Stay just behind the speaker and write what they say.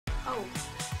Oh,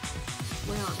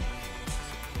 well,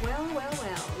 well,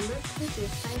 look who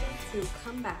decided to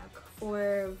come back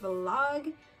for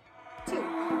vlog 2.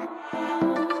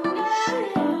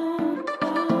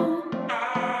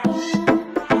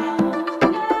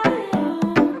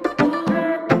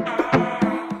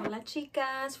 Hola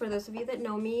Chicas, for those of you that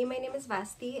know me, my name is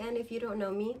Vasti, and if you don't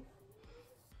know me,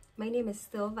 my name is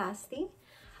still Vasti.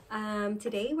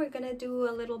 Today we're gonna do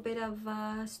a little bit of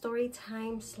story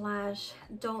time slash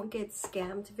don't get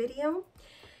scammed video,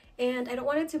 and I don't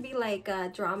want it to be like a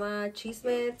drama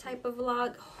chisme type of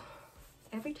vlog.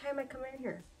 Every time I come in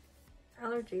here,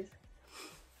 allergies.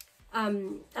 I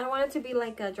don't want it to be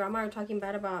like a drama or talking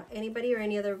bad about anybody or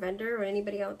any other vendor or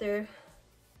anybody out there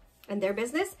and their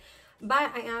business,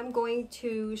 but I am going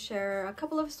to share a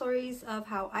couple of stories of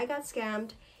how I got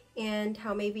scammed and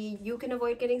how maybe you can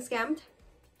avoid getting scammed.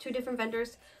 2 different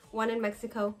vendors, one in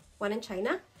Mexico, one in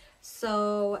China.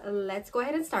 So let's go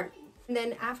ahead and start. And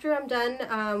then after I'm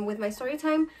done with my story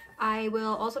time, I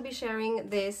will also be sharing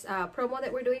this promo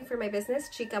that we're doing for my business,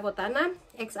 Xicabotana,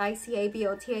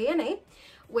 XICABOTANA,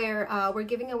 where we're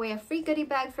giving away a free goodie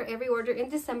bag for every order in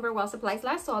December while supplies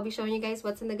last. So I'll be showing you guys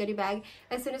what's in the goodie bag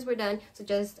as soon as we're done. So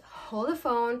just hold the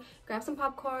phone, grab some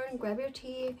popcorn, grab your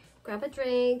tea, grab a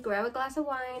drink, grab a glass of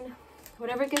wine,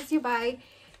 whatever gets you by,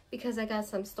 because I got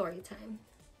some story time.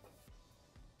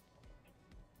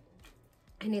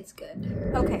 And it's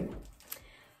good. Okay.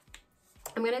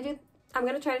 I'm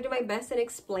gonna try to do my best in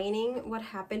explaining what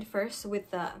happened first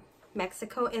with the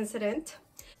Mexico incident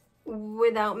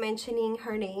without mentioning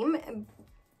her name.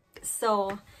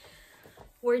 So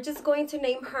we're just going to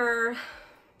name her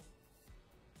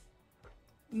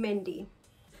Mindy.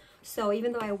 So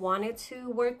even though I wanted to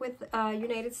work with a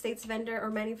United States vendor or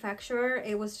manufacturer,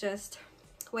 it was just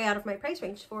way out of my price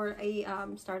range for a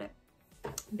startup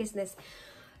business.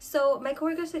 So my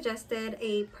coworker suggested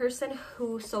a person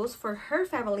who sews for her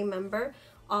family member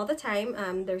all the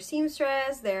time. Their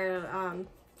seamstress, their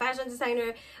fashion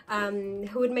designer,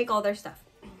 who would make all their stuff.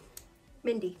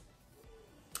 Mindy.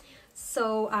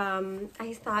 So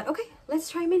I thought, okay, let's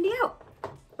try Mindy out,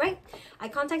 right? I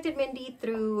contacted Mindy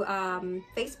through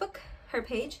Facebook, her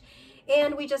page,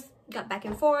 and we just got back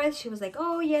and forth. She was like,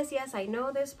 oh, yes, I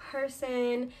know this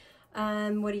person.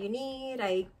 What do you need?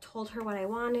 I told her what I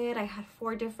wanted. I had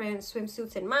 4 different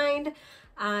swimsuits in mind.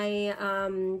 I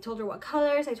told her what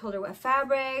colors, I told her what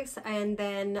fabrics, and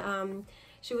then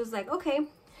she was like, okay.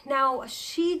 Now,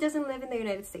 she doesn't live in the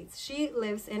United States. She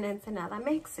lives in Ensenada,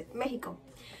 Mexico,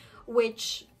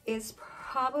 which is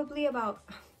probably about,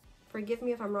 forgive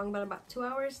me if I'm wrong, but about 2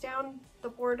 hours down the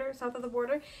border, south of the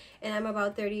border, and I'm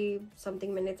about 30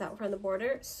 something minutes out from the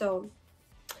border. So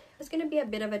it's gonna be a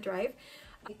bit of a drive,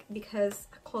 because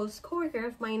a close coworker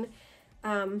of mine,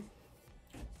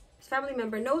 his family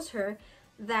member knows her,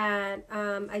 that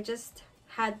I just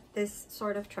had this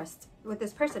sort of trust with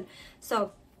this person.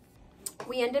 So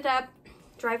we ended up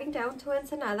driving down to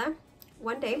Ensenada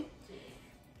one day,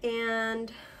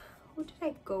 and who did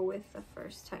I go with the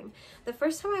first time? The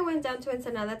first time I went down to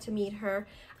Ensenada to meet her,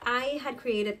 I had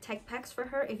created tech packs for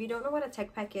her. If you don't know what a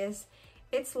tech pack is,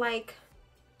 it's like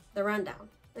the rundown.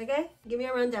 Okay, give me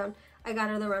a rundown. I got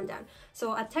her the rundown.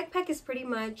 So a tech pack is pretty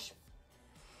much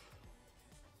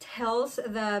tells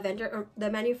the vendor or the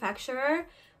manufacturer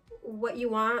what you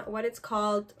want, what it's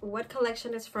called, what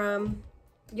collection is from,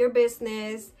 your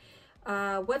business,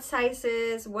 what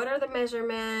sizes, what are the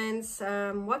measurements,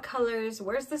 what colors,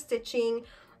 where's the stitching,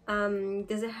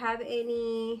 does it have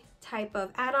any type of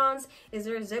add-ons, is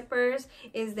there zippers,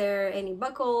 is there any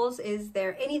buckles, is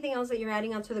there anything else that you're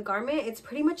adding onto the garment. It's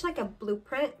pretty much like a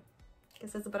blueprint, I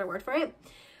guess that's a better word for it,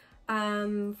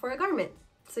 for a garment.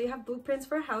 So you have blueprints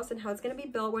for a house and how it's going to be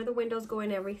built, where the windows go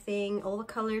and everything, all the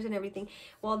colors and everything.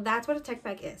 Well, that's what a tech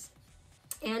pack is.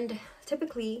 And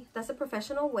typically that's a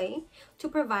professional way to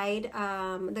provide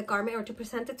the garment, or to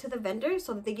present it to the vendor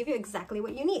so that they give you exactly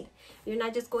what you need. You're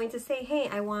not just going to say, hey,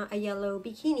 I want a yellow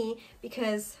bikini,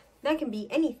 because that can be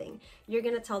anything. You're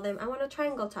gonna tell them, I want a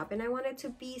triangle top, and I want it to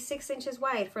be 6 inches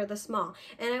wide for the small,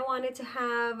 and I want it to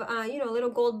have you know, a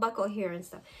little gold buckle here and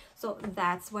stuff. So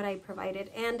that's what I provided,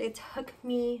 and it took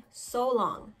me so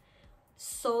long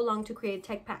to create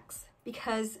tech packs,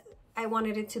 because I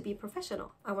wanted it to be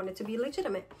professional. I wanted it to be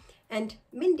legitimate. And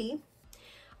Mindy,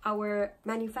 our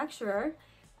manufacturer,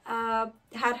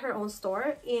 had her own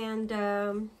store,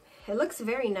 and it looks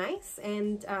very nice,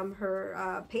 and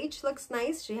her page looks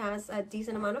nice. She has a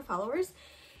decent amount of followers,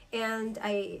 and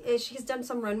she's done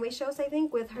some runway shows, I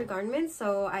think, with her garments.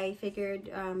 So I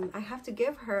figured I have to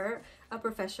give her a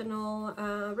professional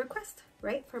request,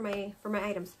 right, for my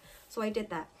items. So I did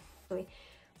that.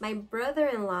 My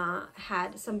brother-in-law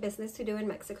had some business to do in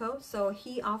Mexico, so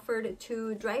he offered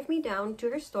to drive me down to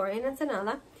her store in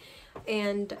Ensenada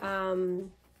and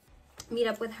meet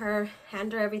up with her,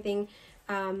 hand her everything.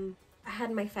 I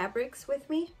had my fabrics with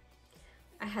me.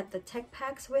 I had the tech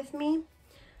packs with me.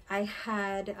 I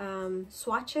had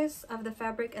swatches of the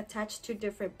fabric attached to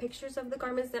different pictures of the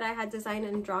garments that I had designed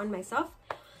and drawn myself.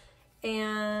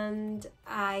 And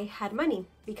I had money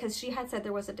because she had said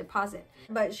there was a deposit,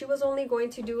 but she was only going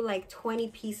to do like 20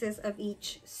 pieces of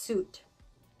each suit,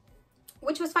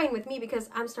 which was fine with me because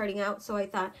I'm starting out. So I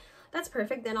thought that's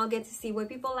perfect. Then I'll get to see what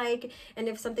people like. And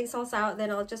if something sells out, then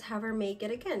I'll just have her make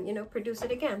it again, you know, produce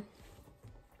it again.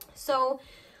 So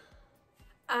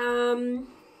I'm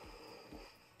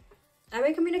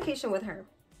in communication with her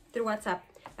through WhatsApp.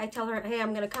 I tell her, hey,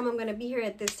 I'm going to come. I'm going to be here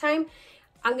at this time.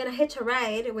 I'm going to hitch a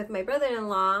ride with my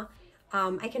brother-in-law.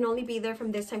 I can only be there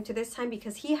from this time to this time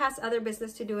because he has other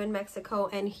business to do in Mexico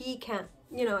and he can't,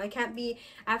 you know, I can't be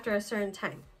after a certain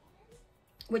time,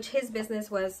 which his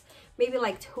business was maybe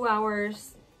like 2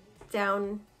 hours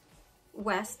down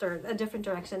west or a different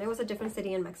direction. It was a different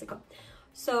city in Mexico.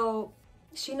 So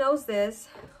she knows this.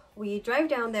 We drive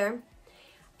down there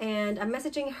and I'm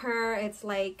messaging her. It's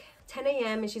like 10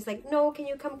 a.m. and she's like, no, can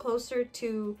you come closer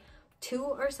to 2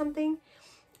 or something?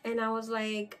 And I was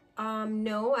like,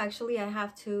 no, actually I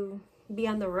have to be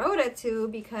on the road at 2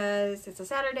 because it's a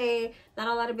Saturday. Not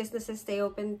a lot of businesses stay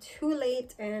open too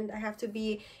late and I have to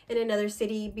be in another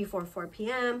city before 4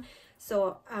 p.m.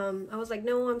 So I was like,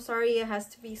 no, I'm sorry, it has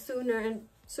to be sooner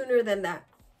than that,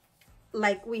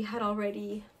 like we had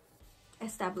already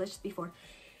established before.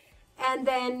 And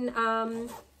then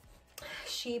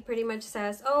she pretty much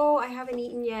says, oh, I haven't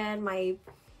eaten yet, my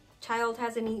child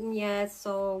hasn't eaten yet,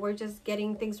 so we're just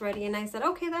getting things ready. And I said,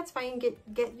 okay, that's fine,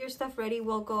 get your stuff ready,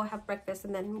 we'll go have breakfast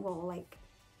and then we'll like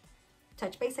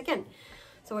touch base again.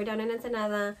 So we're down in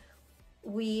Ensenada,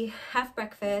 we have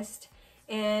breakfast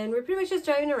and we're pretty much just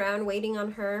driving around waiting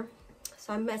on her.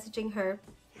 So I'm messaging her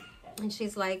and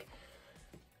she's like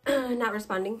not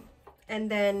responding. And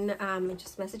then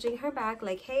just messaging her back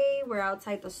like, hey, we're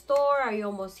outside the store, are you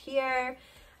almost here?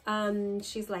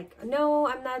 She's like, no,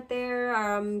 I'm not there.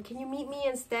 Can you meet me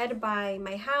instead by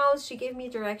my house? She gave me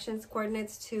directions,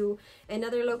 coordinates to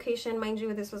another location. Mind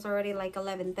you, this was already like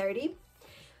 11:30.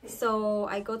 So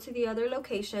I go to the other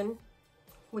location,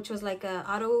 which was like a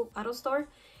auto store,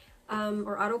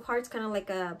 or auto parts, kind of like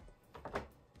a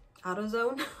auto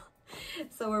zone.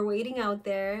 So we're waiting out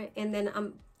there and then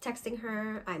I'm texting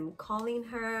her, I'm calling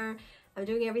her, I'm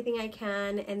doing everything I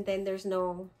can, and then there's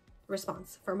no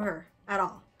response from her at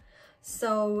all.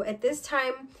 So at this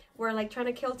time, we're like trying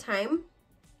to kill time.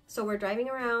 So we're driving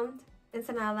around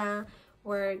Ensenada,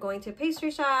 we're going to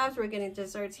pastry shops, we're getting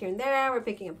desserts here and there, we're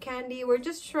picking up candy. We're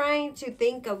just trying to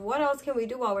think of what else can we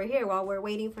do while we're here, while we're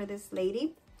waiting for this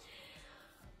lady.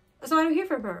 So I don't hear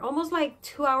from her. Almost like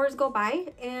 2 hours go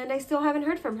by and I still haven't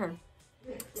heard from her.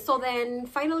 So then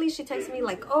finally she texts me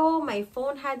like, oh, my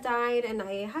phone had died, and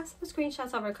I have some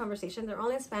screenshots of our conversation. They're all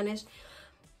in Spanish.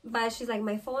 But she's like,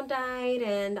 my phone died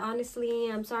and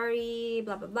honestly, I'm sorry,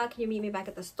 blah, blah, blah. Can you meet me back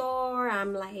at the store?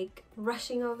 I'm like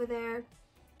rushing over there.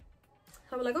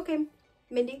 I'm like, okay,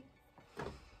 Mindy.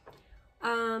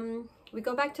 We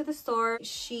go back to the store.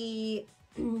 She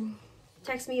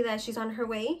texts me that she's on her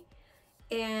way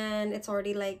and it's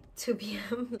already like 2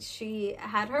 p.m. She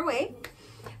had her way.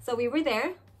 So we were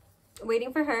there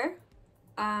waiting for her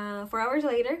 4 hours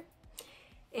later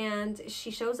and she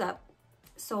shows up.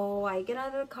 So I get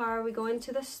out of the car, we go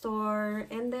into the store,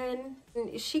 and then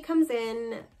she comes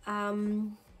in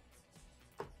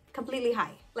completely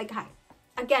high, like high.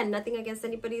 Again, nothing against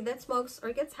anybody that smokes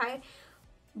or gets high,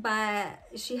 but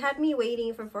she had me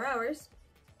waiting for 4 hours,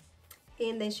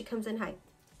 and then she comes in high.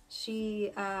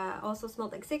 She also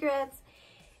smelled like cigarettes,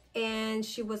 and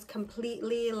she was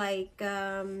completely like,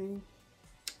 I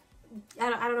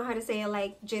don't know how to say it,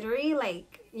 like jittery,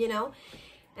 like, you know.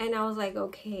 And I was like,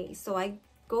 okay. So I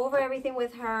go over everything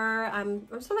with her. I'm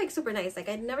still like super nice, like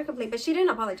I never complained, but she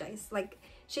didn't apologize. Like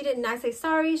she did not say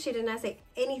sorry, she did not say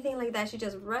anything like that. She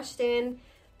just rushed in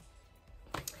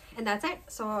and that's it.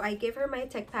 So I gave her my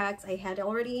tech packs. I had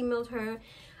already emailed her.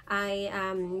 I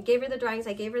gave her the drawings,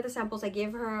 I gave her the samples, I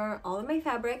gave her all of my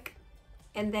fabric,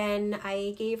 and then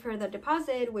I gave her the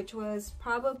deposit, which was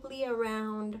probably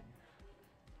around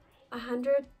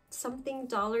 $100 something.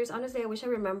 Honestly, I wish I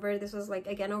remembered. This was like,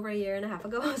 again, over 1.5 years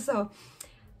ago. So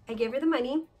I gave her the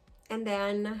money and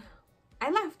then I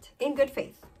left in good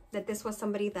faith that this was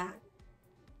somebody that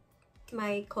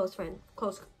my close friend,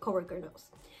 close coworker knows.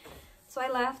 So I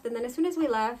left, and then as soon as we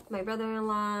left, my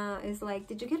brother-in-law is like,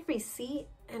 did you get a receipt?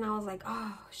 And I was like,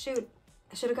 oh shoot,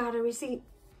 I should have got a receipt,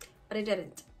 but I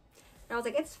didn't. And I was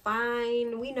like, it's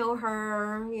fine. We know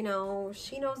her, you know,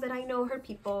 she knows that I know her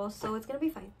people, so it's gonna be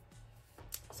fine.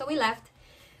 So we left.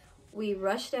 We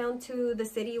rushed down to the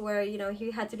city where, you know,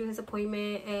 he had to do his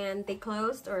appointment, and they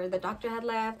closed, or the doctor had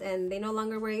left, and they no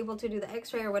longer were able to do the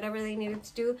x-ray or whatever they needed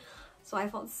to do. So I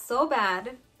felt so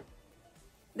bad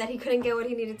that he couldn't get what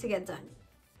he needed to get done.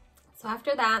 So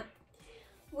after that,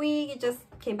 we just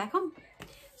came back home.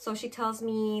 So she tells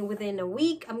me within a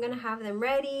week, I'm gonna have them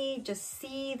ready. Just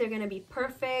see, they're gonna be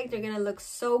perfect. They're gonna look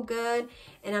so good.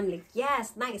 And I'm like,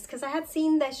 yes, nice. Because I had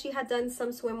seen that she had done some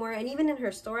swimwear, and even in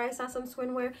her store, I saw some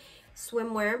swimwear.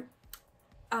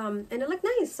 And it looked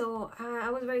nice. So I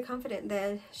was very confident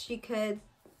that she could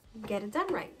get it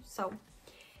done right. So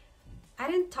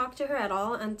I didn't talk to her at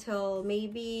all until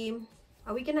maybe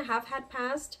a week and a half had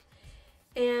passed.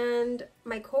 And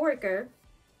my coworker,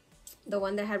 the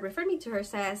one that had referred me to her,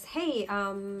 says, hey,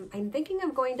 I'm thinking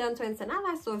of going down to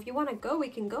Ensenada, so if you want to go, we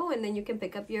can go, and then you can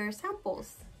pick up your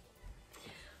samples.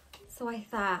 So I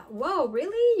thought, whoa,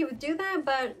 really? You would do that?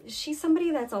 But she's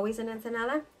somebody that's always in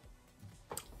Ensenada.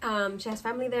 She has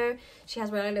family there. She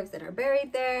has relatives that are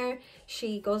buried there.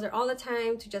 She goes there all the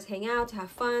time to just hang out, to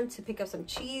have fun, to pick up some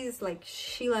cheese. Like,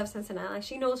 she loves Ensenada. Like,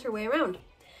 she knows her way around.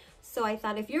 So I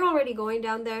thought, if you're already going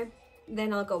down there,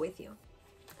 then I'll go with you.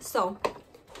 So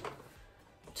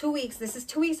 2 weeks, this is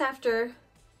 2 weeks after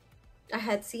I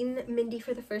had seen Mindy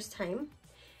for the first time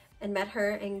and met her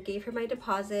and gave her my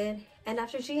deposit, and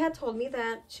after she had told me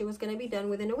that she was going to be done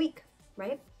within a week,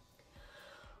 right?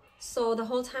 So the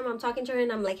whole time I'm talking to her,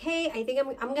 and I'm like, hey, I think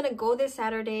I'm going to go this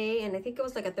Saturday, and I think it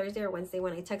was like a Thursday or Wednesday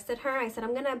when I texted her. I said,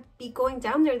 I'm going to be going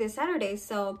down there this Saturday,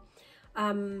 so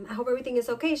I hope everything is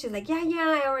okay. She's like, yeah,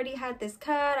 I already had this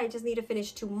cut. I just need to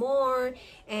finish 2 more,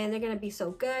 and they're going to be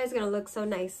so good. It's going to look so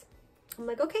nice. I'm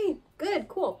like, okay, good,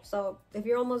 cool. So if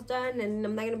you're almost done and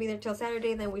I'm not gonna be there till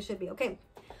Saturday, then we should be okay.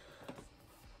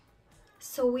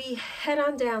 So we head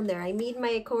on down there. I meet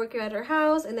my coworker at her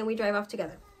house, and then we drive off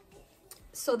together.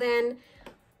 So then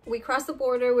we cross the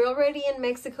border. We're already in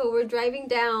Mexico. We're driving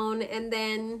down, and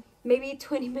then maybe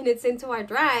 20 minutes into our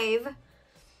drive,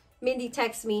 Mindy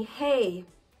texts me, hey,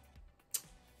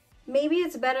 maybe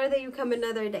it's better that you come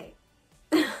another day.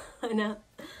 I know.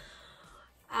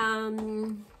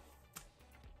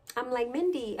 I'm like,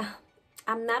 Mindy,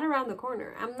 I'm not around the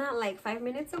corner. I'm not like 5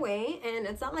 minutes away, and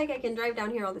it's not like I can drive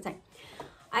down here all the time.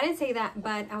 I didn't say that,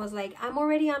 but I was like, I'm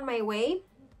already on my way,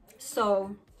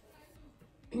 so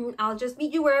I'll just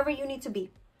meet you wherever you need to be.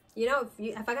 You know,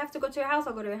 if I have to go to your house,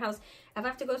 I'll go to your house. If I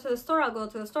have to go to the store, I'll go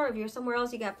to the store. If you're somewhere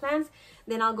else, you got plans,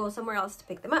 then I'll go somewhere else to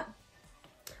pick them up.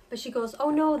 But she goes, oh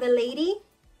no, the lady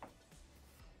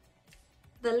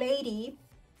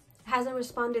hasn't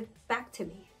responded back to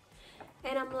me.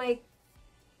 And I'm like,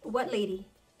 what lady?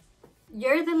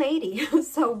 You're the lady.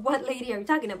 So what lady are you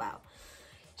talking about?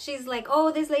 She's like,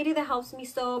 oh, this lady that helps me,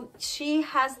 so she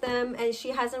has them and she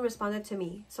hasn't responded to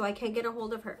me, so I can't get a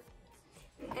hold of her.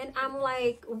 And I'm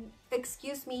like,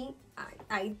 excuse me,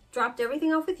 I dropped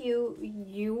everything off with you.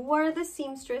 You are the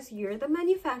seamstress. You're the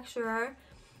manufacturer.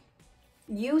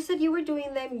 You said you were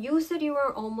doing them. You said you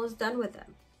were almost done with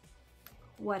them.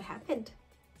 What happened?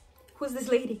 Who's this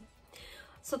lady?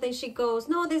 So then she goes,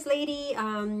 no, this lady,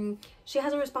 she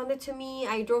hasn't responded to me.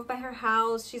 I drove by her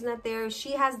house. She's not there.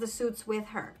 She has the suits with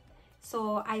her.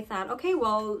 So I thought, okay,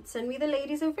 well, send me the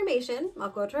lady's information. I'll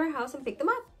go to her house and pick them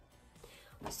up.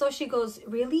 So she goes,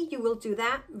 really? You will do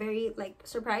that? Very, like,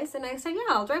 surprised. And I said,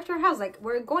 yeah, I'll drive to her house. Like,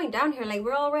 we're going down here. Like,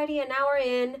 we're already an hour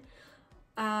in.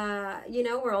 You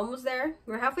know, we're almost there.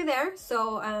 We're halfway there.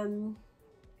 So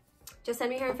just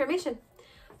send me her information.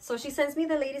 So she sends me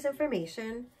the lady's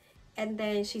information. And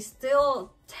then she's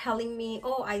still telling me,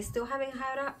 oh, I still haven't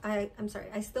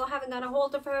got a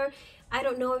hold of her. I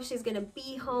don't know if she's gonna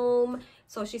be home.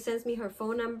 So she sends me her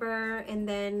phone number, and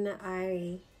then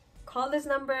I call this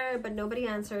number, but nobody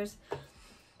answers.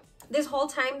 This whole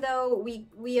time though,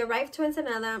 we arrived to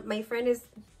Ensenada. My friend is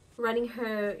running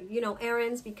her, you know,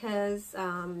 errands, because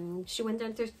she went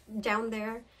down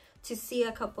there to see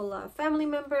a couple of family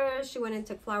members. She went and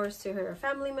took flowers to her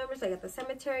family members, like at the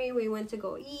cemetery. We went to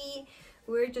go eat.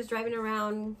 We were just driving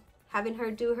around, having her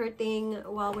do her thing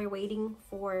while we're waiting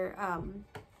for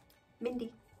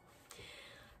Mindy.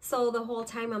 So the whole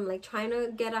time I'm like trying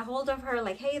to get a hold of her,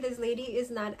 like, hey, this lady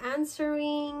is not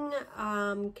answering.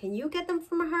 Can you get them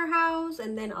from her house,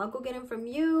 and then I'll go get them from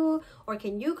you? Or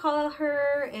can you call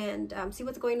her and see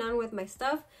what's going on with my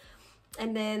stuff?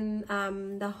 And then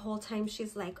the whole time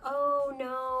she's like, oh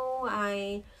no,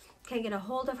 I can't get a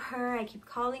hold of her. I keep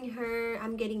calling her.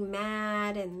 I'm getting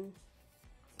mad and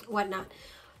whatnot.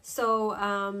 So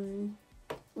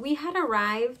We had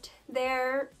arrived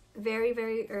there very,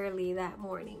 very early that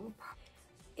morning.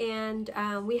 And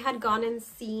we had gone and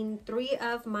seen 3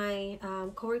 of my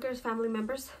coworkers, family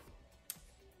members.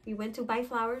 We went to buy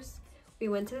flowers. We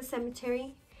went to the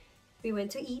cemetery. We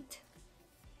went to eat.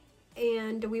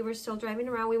 And we were still driving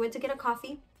around. We went to get a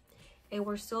coffee. And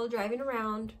we're still driving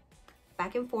around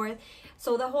back and forth.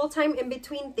 So the whole time in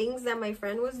between things that my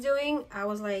friend was doing, I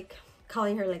was like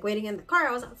calling her, like waiting in the car.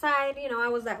 I was outside. You know, I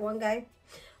was that one guy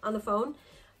on the phone.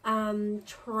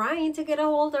 Trying to get a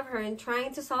hold of her and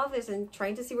trying to solve this and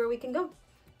trying to see where we can go.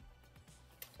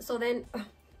 So then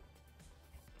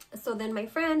my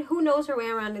friend, who knows her way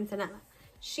around Ensenada,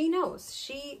 she knows.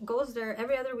 She goes there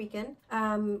every other weekend.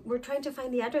 We're trying to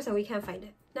find the address and we can't find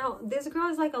it. Now, this girl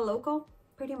is like a local,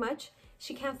 pretty much.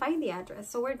 She can't find the address.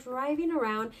 So we're driving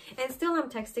around and still I'm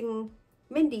texting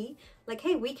Mindy, like,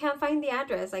 hey, we can't find the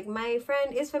address. Like, my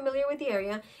friend is familiar with the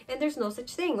area and there's no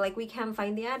such thing. Like, we can't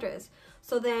find the address.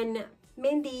 So then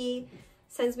Mindy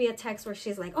sends me a text where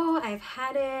she's like, oh, I've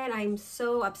had it. I'm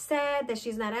so upset that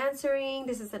she's not answering.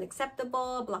 This is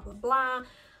unacceptable, blah, blah, blah.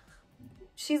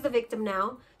 She's the victim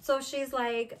now. So she's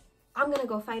like, I'm going to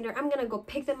go find her. I'm going to go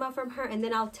pick them up from her and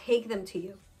then I'll take them to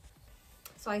you.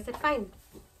 So I said, fine,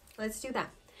 let's do that.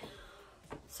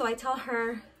 So I tell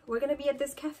her, we're going to be at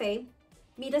this cafe.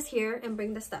 Meet us here and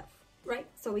bring the stuff, right?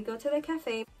 So we go to the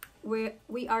cafe.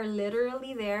 We are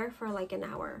literally there for like an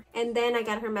hour. And then I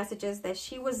got her messages that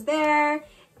she was there.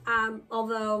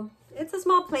 Although it's a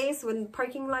small place with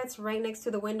parking lots right next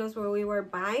to the windows where we were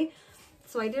by.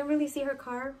 So I didn't really see her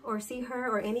car or see her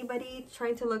or anybody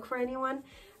trying to look for anyone.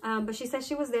 But she said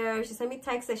she was there. She sent me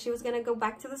text that she was going to go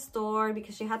back to the store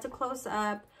because she had to close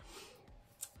up.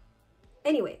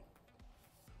 Anyway,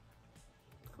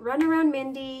 Run Around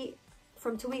Mindy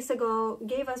from 2 weeks ago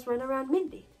gave us Run Around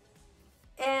Mindy.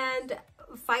 And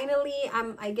finally,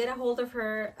 I get a hold of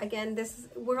her again.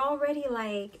 We're already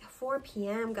like 4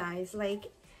 p.m. guys.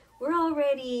 Like, we're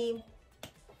already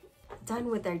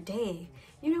done with our day.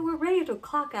 You know, we're ready to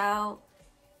clock out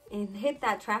and hit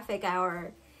that traffic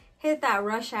hour, hit that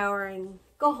rush hour and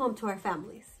go home to our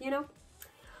families, you know?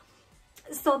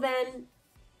 So then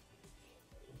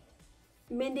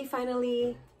Mindy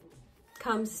finally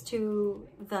comes to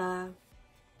the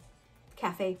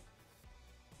cafe.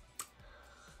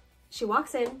 She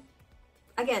walks in,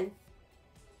 again,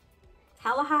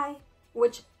 hella high,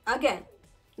 which, again,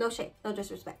 no shade, no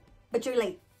disrespect, but you're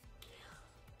late.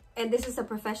 And this is a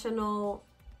professional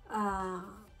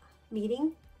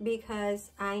meeting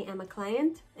because I am a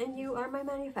client and you are my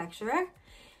manufacturer.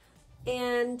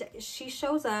 And she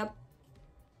shows up,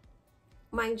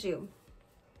 mind you,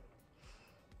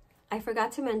 I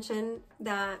forgot to mention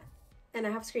that, and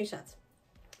I have screenshots.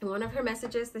 And one of her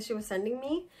messages that she was sending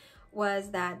me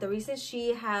was that the reason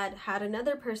she had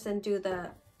another person do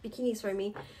the bikinis for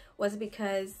me was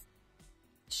because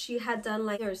she had done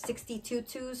like her 60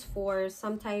 tutus for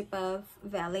some type of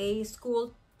ballet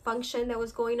school function that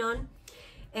was going on,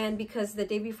 and because the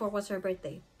day before was her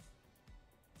birthday.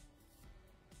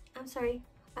 I'm sorry,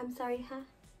 huh?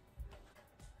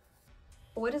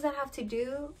 What does that have to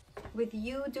do with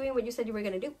you doing what you said you were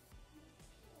gonna do?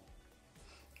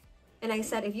 And I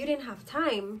said, if you didn't have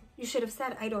time, you should have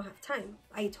said, I don't have time.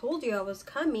 I told you I was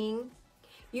coming.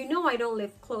 You know I don't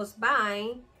live close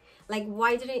by. Like,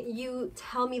 why didn't you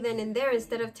tell me then and there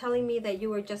instead of telling me that you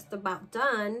were just about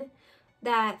done,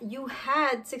 that you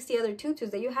had 60 other tutus,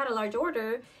 that you had a large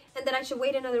order, and that I should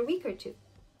wait another week or 2?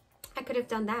 I could have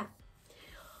done that.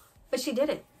 But she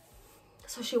didn't.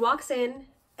 So she walks in,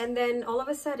 and then all of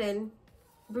a sudden,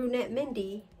 brunette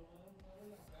Mindy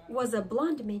was a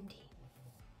blonde Mindy.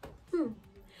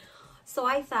 So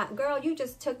I thought, girl, you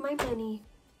just took my money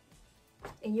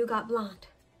and you got blonde.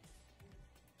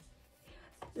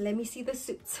 Let me see the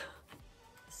suits.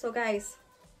 So guys,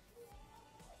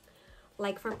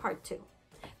 like for part 2.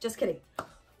 Just kidding.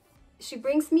 She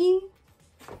brings me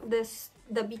the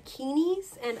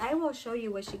bikinis and I will show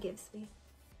you what she gives me.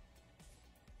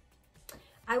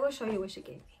 I will show you what she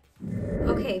gave me.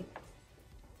 Okay.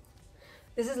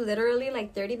 This is literally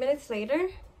like 30 minutes later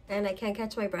and I can't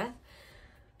catch my breath.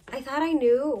 I thought I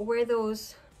knew where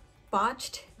those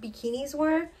botched bikinis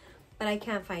were, but I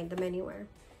can't find them anywhere.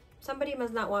 Somebody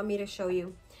must not want me to show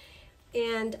you.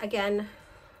 And again,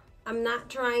 I'm not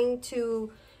trying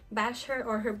to bash her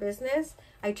or her business.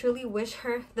 I truly wish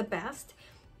her the best.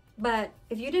 But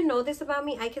if you didn't know this about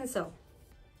me, I can sew.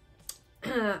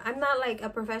 I'm not like a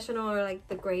professional or like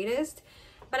the greatest,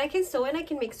 but I can sew and I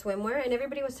can make swimwear. And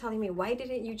everybody was telling me, why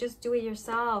didn't you just do it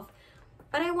yourself?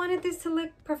 But I wanted this to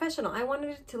look professional. I wanted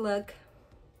it to look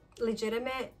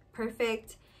legitimate,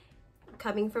 perfect,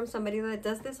 coming from somebody that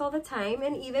does this all the time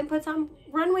and even puts on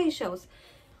runway shows.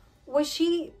 What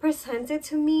she presented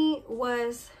to me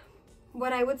was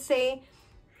what I would say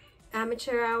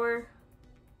amateur hour.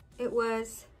 It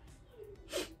was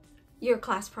your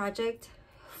class project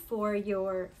for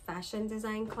your fashion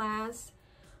design class.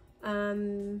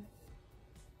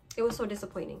 It was so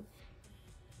disappointing.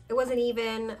 It wasn't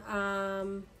even,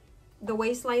 the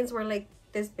waistlines were like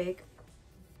this big.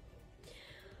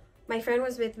 My friend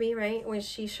was with me, right, when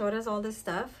she showed us all this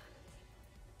stuff.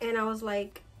 And I was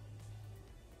like,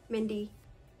 Mindy,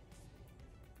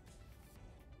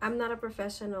 I'm not a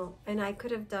professional and I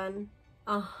could have done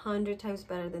 100 times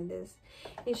better than this.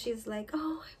 And she's like,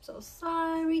 oh, I'm so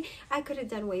sorry. I could have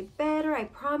done way better. I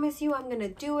promise you I'm gonna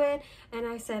do it. And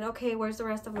I said, okay, where's the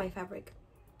rest of my fabric?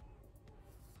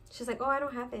 She's like, oh, I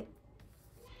don't have it.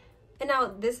 And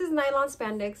now this is nylon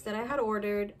spandex that I had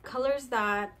ordered, colors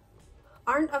that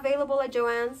aren't available at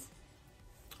Joann's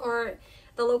or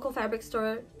the local fabric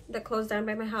store that closed down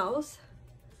by my house.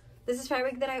 This is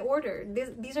fabric that I ordered.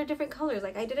 These are different colors.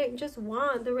 Like, I didn't just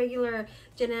want the regular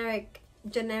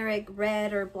generic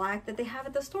red or black that they have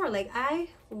at the store. Like, I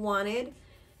wanted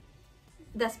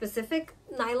the specific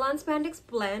nylon spandex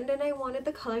blend, and I wanted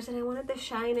the colors, and I wanted the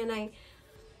shine, and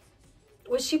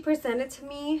what she presented to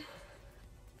me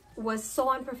was so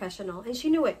unprofessional, and she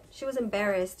knew it. She was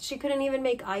embarrassed. She couldn't even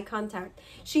make eye contact.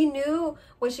 She knew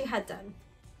what she had done.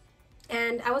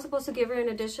 And I was supposed to give her an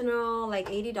additional like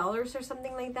 $80 or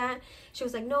something like that. She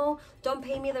was like, no, don't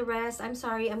pay me the rest. I'm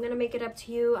sorry. I'm going to make it up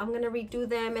to you. I'm going to redo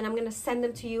them and I'm going to send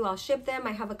them to you. I'll ship them.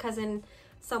 I have a cousin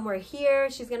somewhere here.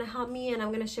 She's going to help me and I'm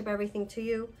going to ship everything to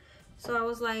you. So I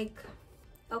was like,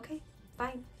 okay,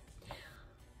 fine.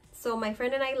 So my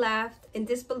friend and I laughed in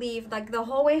disbelief. Like the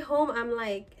whole way home, I'm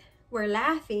like, we're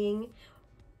laughing.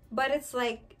 But it's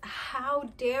like,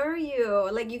 how dare you?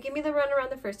 Like, you give me the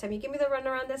runaround the first time. You give me the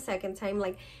runaround the second time.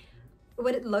 Like,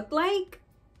 what it looked like,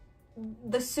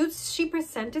 the suits she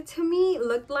presented to me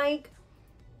looked like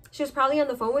she was probably on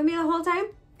the phone with me the whole time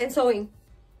and sewing.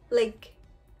 Like,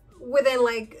 within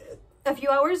like a few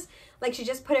hours, like she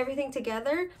just put everything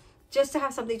together just to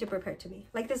have something to prepare to me.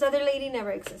 Like, this other lady never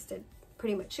existed,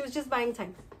 pretty much. She was just buying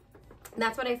time. And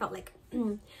that's what I felt like.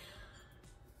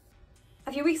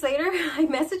 A few weeks later, I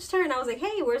messaged her and I was like,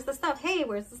 hey, where's the stuff? Hey,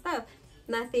 where's the stuff?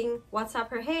 Nothing. WhatsApp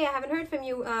her, hey, I haven't heard from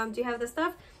you. Do you have the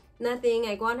stuff? Nothing.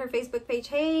 I go on her Facebook page,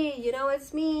 hey, you know,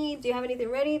 it's me. Do you have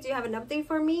anything ready? Do you have an update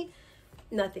for me?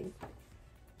 Nothing.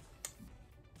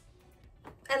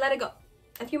 I let it go.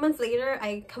 A few months later,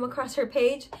 I come across her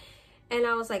page and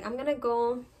I was like, I'm going to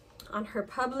go on her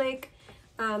public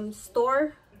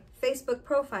store Facebook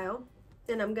profile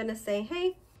and I'm going to say,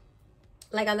 hey,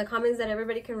 like on the comments that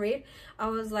everybody can read, I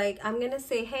was like, I'm gonna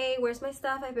say, hey, where's my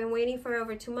stuff? I've been waiting for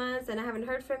over 2 months and I haven't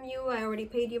heard from you. I already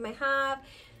paid you my half.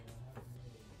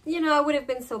 You know, I would have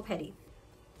been so petty.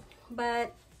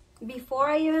 But before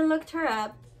I even looked her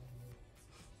up,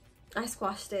 I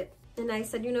squashed it. And I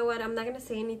said, you know what? I'm not gonna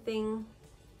say anything.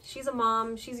 She's a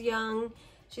mom. She's young.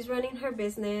 She's running her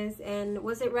business. And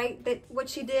was it right that what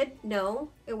she did?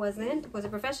 No, it wasn't. Was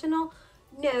it professional?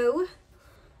 No.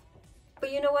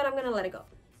 But you know what? I'm going to let it go.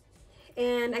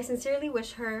 And I sincerely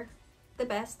wish her the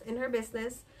best in her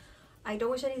business. I don't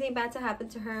wish anything bad to happen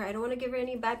to her. I don't want to give her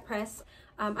any bad press.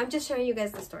 I'm just sharing you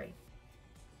guys the story.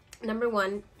 Number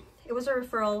one, it was a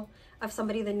referral of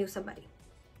somebody that knew somebody.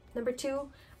 Number two,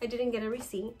 I didn't get a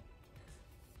receipt.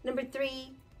 Number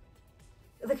three,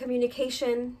 the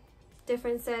communication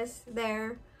differences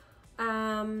there.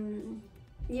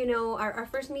 You know, our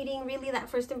first meeting, really that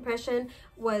first impression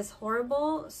was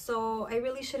horrible. So I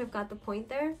really should have got the point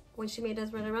there when she made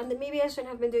us run around that maybe I shouldn't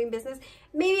have been doing business.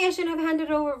 Maybe I shouldn't have handed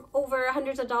over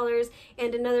hundreds of dollars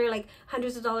and another like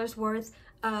hundreds of dollars worth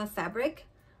of fabric.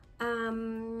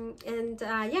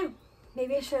 Yeah,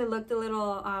 maybe I should have looked a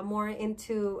little more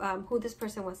into who this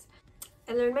person was.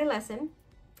 I learned my lesson.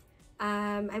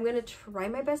 I'm going to try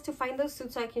my best to find those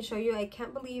suits so I can show you. I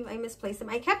can't believe I misplaced them.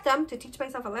 I kept them to teach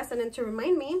myself a lesson and to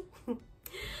remind me,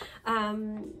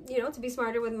 you know, to be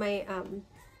smarter with my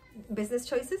business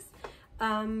choices.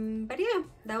 But yeah,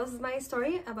 that was my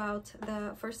story about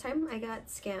the first time I got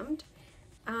scammed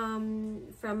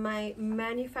from my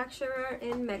manufacturer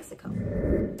in Mexico.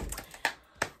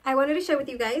 I wanted to share with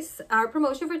you guys our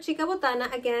promotion for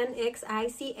Xicabotana. Again,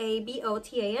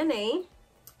 XICABOTANA.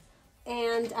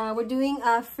 And we're doing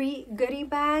a free goodie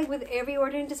bag with every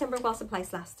order in December while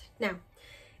supplies last. Now,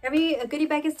 every goodie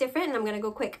bag is different, and I'm going to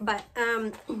go quick. But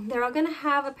they're all going to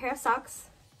have a pair of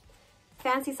socks.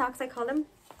 Fancy socks, I call them.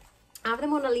 I have the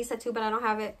Mona Lisa too, but I don't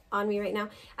have it on me right now.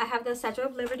 I have the Statue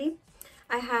of Liberty.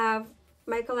 I have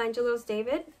Michelangelo's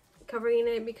David covering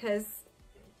it because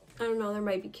I don't know, there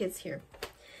might be kids here.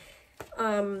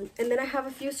 And then I have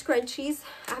a few scrunchies.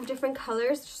 I have different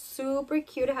colors, super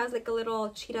cute. It has like a little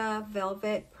cheetah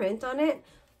velvet print on it,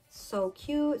 so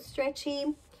cute,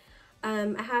 stretchy.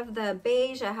 I have the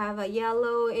beige, I have a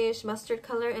yellowish mustard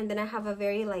color, and then I have a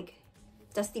very like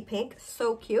dusty pink,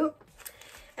 so cute.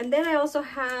 And then I also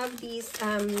have these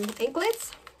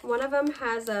anklets. One of them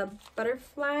has a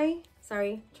butterfly.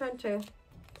 Sorry, trying to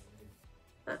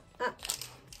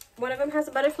one of them has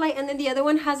a butterfly, and then the other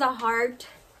one has a heart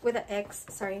with an X.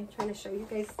 Sorry, I'm trying to show you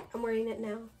guys. I'm wearing it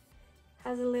now.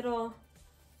 Has a little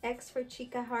X for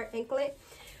Chica heart anklet.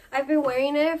 I've been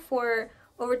wearing it for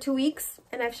over 2 weeks,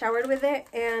 and I've showered with it,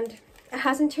 and it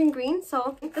hasn't turned green,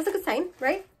 so that's a good sign,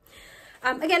 right?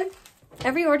 Again,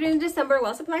 every order in December,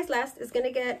 while supplies last, is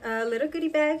gonna get a little goodie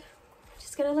bag.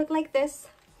 Just gonna look like this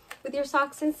with your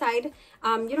socks inside.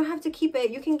 You don't have to keep it.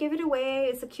 You can give it away.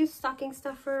 It's a cute stocking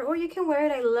stuffer, or you can wear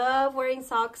it. I love wearing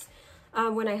socks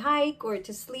when I hike or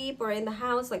to sleep or in the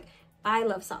house. Like, I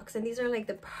love socks, and these are like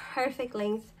the perfect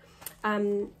length.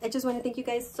 I just want to thank you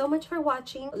guys so much for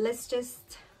watching. Let's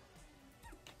just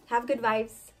have good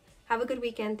vibes. Have a good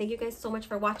weekend. Thank you guys so much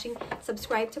for watching.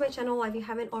 Subscribe to my channel if you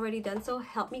haven't already done so.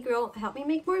 Help me grow, help me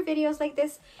make more videos like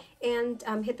this, and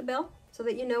hit the bell so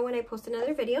that you know when I post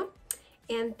another video.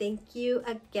 And thank you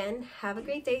again. Have a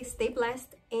great day. Stay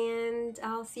blessed, and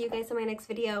I'll see you guys in my next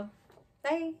video.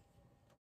 Bye.